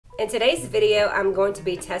In today's video, I'm going to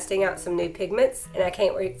be testing out some new pigments, and I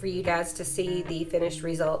can't wait for you guys to see the finished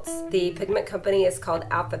results. The pigment company is called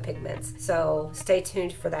Alpha Pigments, so stay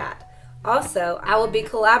tuned for that. Also, I will be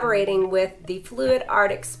collaborating with the Fluid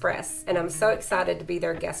Art Express, and I'm so excited to be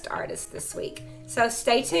their guest artist this week. So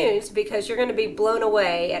stay tuned because you're going to be blown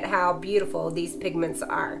away at how beautiful these pigments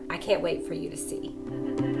are. I can't wait for you to see.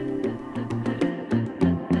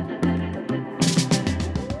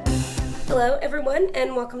 Hello everyone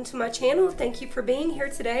and welcome to my channel. Thank you for being here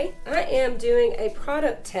today. I am doing a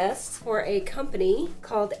product test for a company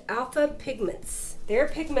called Alpha Pigments. Their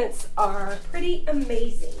pigments are pretty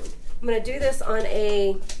amazing. I'm going to do this on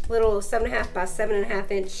a little 7.5 by 7.5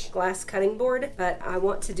 inch glass cutting board, but I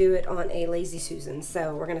want to do it on a Lazy Susan,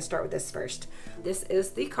 so we're going to start with this first. This is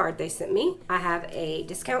the card they sent me. I have a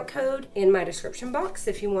discount code in my description box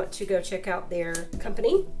if you want to go check out their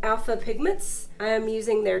company, Alpha Pigments. I am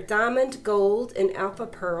using their Diamond Gold in Alpha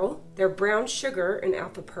Pearl, their Brown Sugar in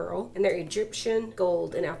Alpha Pearl, and their Egyptian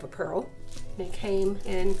Gold in Alpha Pearl. And it came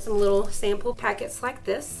in some little sample packets like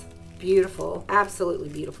this. Beautiful, absolutely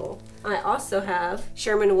beautiful. I also have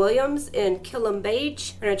Sherwin-Williams in Killiam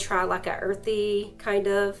Beige. I'm gonna try like a earthy kind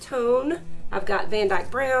of tone. I've got Van Dyke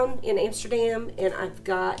Brown in Amsterdam, and I've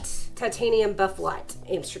got Titanium Buff Light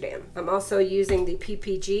Amsterdam. I'm also using the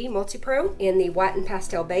PPG Multi-Pro in the white and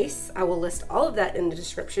pastel base. I will list all of that in the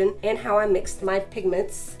description and how I mixed my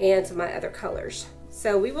pigments and my other colors.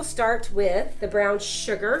 So we will start with the Brown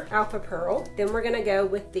Sugar Alpha Pearl. Then we're gonna go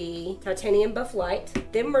with the Titanium Buff Light.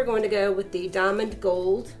 Then we're going to go with the Diamond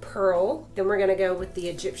Gold Pearl. Then we're gonna go with the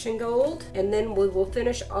Egyptian Gold. And then we will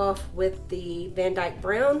finish off with the Van Dyke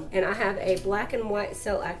Brown. And I have a black and white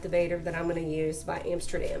cell activator that I'm gonna use by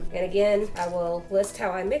Amsterdam. And again, I will list how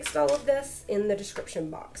I mixed all of this in the description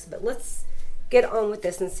box. But let's get on with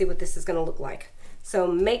this and see what this is gonna look like. So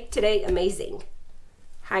make today amazing.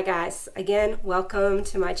 Hi guys, again, welcome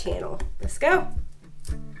to my channel. Let's go.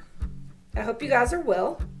 I hope you guys are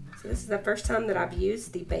well. So this is the first time that I've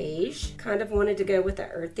used the beige. Kind of wanted to go with the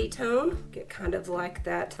earthy tone, get kind of like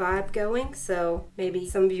that vibe going. So maybe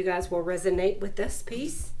some of you guys will resonate with this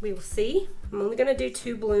piece. We will see. I'm only gonna do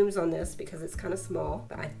 2 blooms on this because it's kind of small,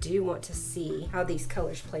 but I do want to see how these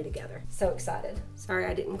colors play together. So excited. Sorry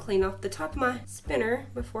I didn't clean off the top of my spinner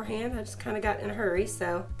beforehand. I just kind of got in a hurry.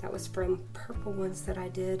 So that was from purple ones that I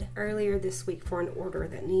did earlier this week for an order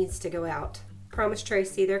that needs to go out. Promise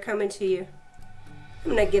Tracy, they're coming to you. I'm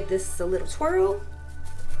gonna give this a little twirl.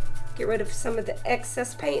 Get rid of some of the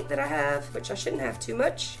excess paint that I have, which I shouldn't have too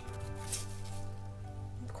much.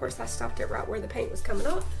 Of course, I stopped it right where the paint was coming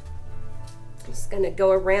off. I'm just gonna go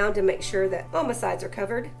around and make sure that all my sides are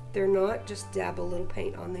covered. They're not, just dab a little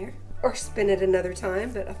paint on there. Or spin it another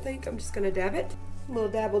time, but I think I'm just gonna dab it. A little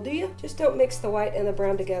dab will do you. Just don't mix the white and the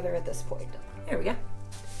brown together at this point. There we go.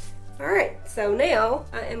 All right, so now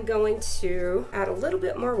I am going to add a little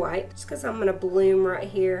bit more white just because I'm gonna bloom right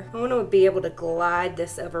here. I want to be able to glide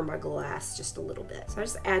this over my glass just a little bit. So I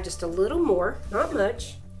just add just a little more, not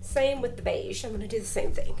much. Same with the beige, I'm gonna do the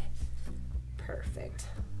same thing. Perfect.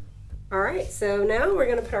 All right, so now we're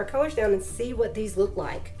gonna put our colors down and see what these look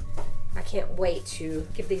like. I can't wait to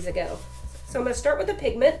give these a go. So I'm gonna start with the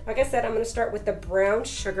pigment. Like I said, I'm gonna start with the Brown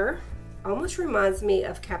Sugar. Almost reminds me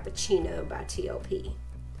of Cappuccino by TLP.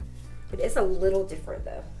 It is a little different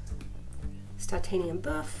though. It's Titanium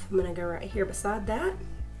Buff. I'm gonna go right here beside that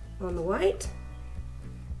on the white.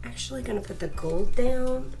 Actually gonna put the gold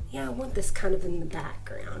down. Yeah, I want this kind of in the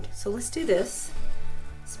background. So let's do this.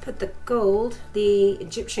 Let's put the gold, the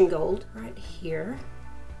Egyptian Gold, right here.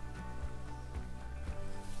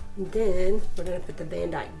 And then we're gonna put the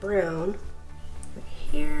Van Dyke Brown right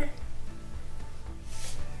here.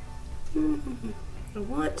 I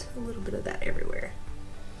want a little bit of that everywhere.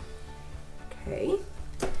 Okay,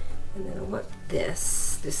 and then I want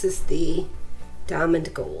this. This is the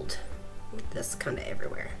Diamond Gold. I want this kind of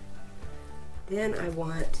everywhere. Then I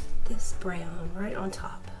want this brown right on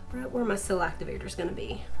top, right where my cell activator is going to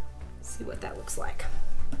be. Let's see what that looks like.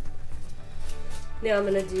 Now I'm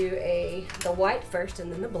going to do the white first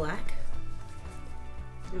and then the black.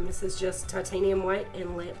 And this is just Titanium White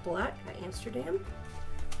and Lamp Black by Amsterdam.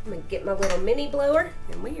 I'm going to get my little mini blower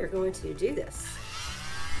and we are going to do this.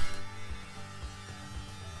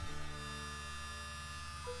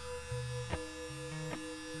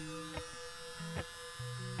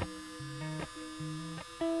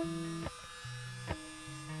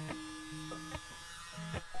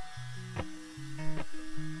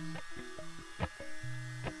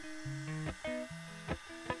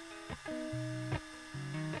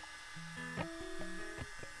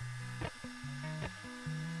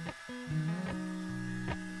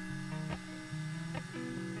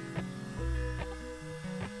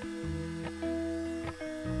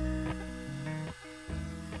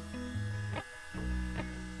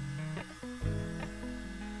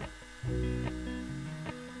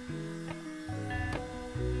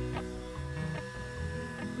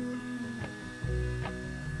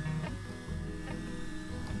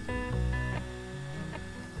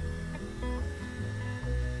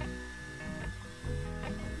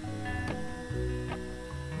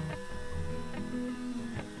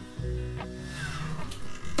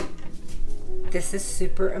 This is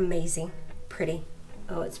super amazing. Pretty.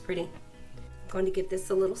 Oh, it's pretty. I'm going to give this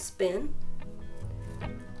a little spin.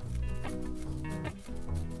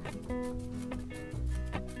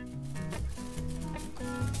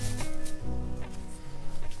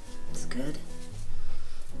 It's good.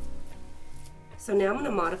 So now I'm going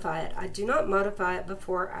to modify it. I do not modify it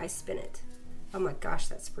before I spin it. Oh my gosh,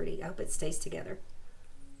 that's pretty. I hope it stays together.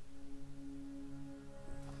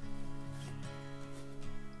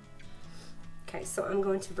 Okay, so I'm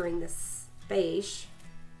going to bring this beige.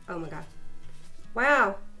 Oh my god.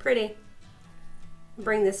 Wow, pretty.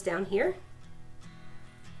 Bring this down here.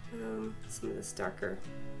 Some of this darker.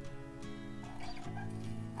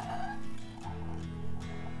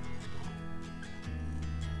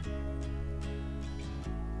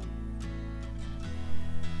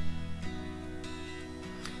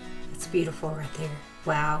 It's beautiful right there.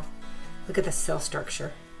 Wow. Look at the cell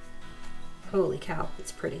structure. Holy cow,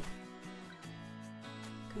 it's pretty.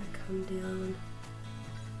 Gonna come down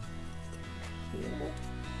here.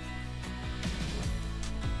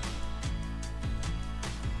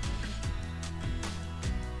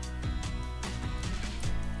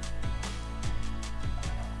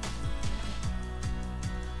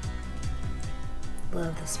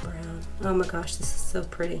 Love this brown. Oh my gosh, this is so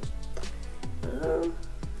pretty.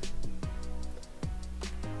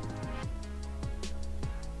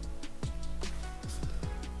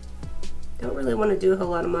 Don't really want to do a whole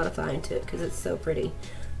lot of modifying to it because it's so pretty.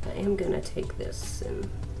 I am going to take this and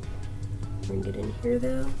bring it in here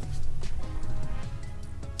though.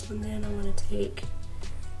 And then I want to take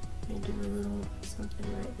and do a little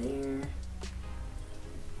something right there.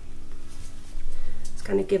 Just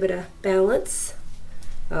kind of give it a balance.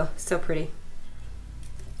 Oh, so pretty.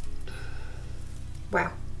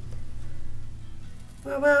 Wow.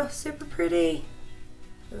 Wow, wow, super pretty.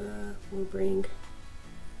 We'll bring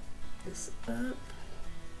this up.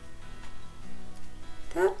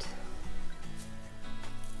 That.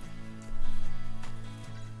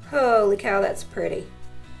 Holy cow, that's pretty.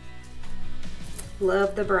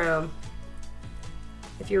 Love the brown.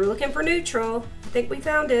 If you're looking for neutral, I think we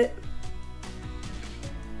found it.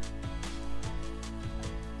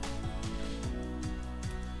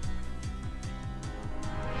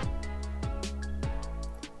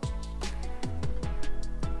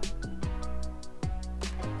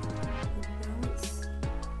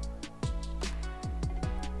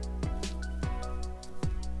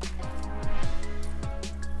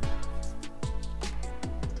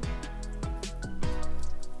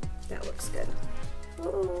 That looks good.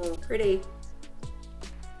 Oh, pretty.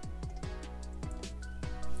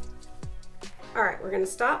 All right, we're gonna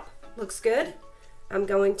stop. Looks good. I'm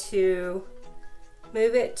going to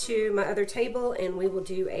move it to my other table and we will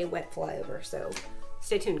do a wet flyover. So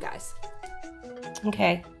stay tuned, guys.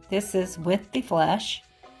 Okay, this is with the flash,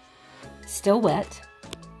 still wet.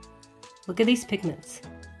 Look at these pigments.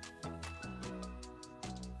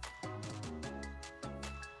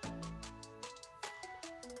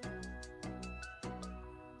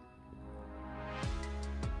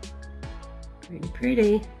 Pretty,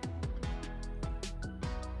 pretty.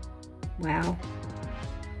 Wow.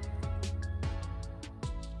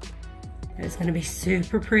 That is going to be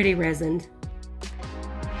super pretty resined.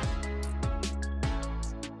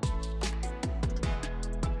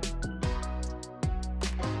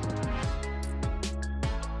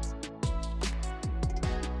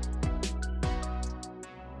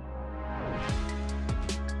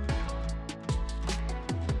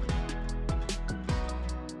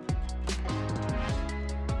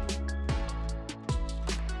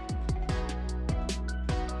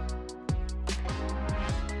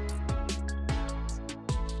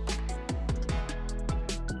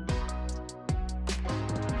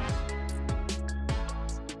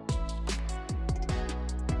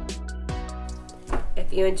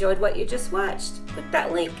 If you enjoyed what you just watched, click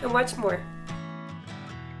that link and watch more.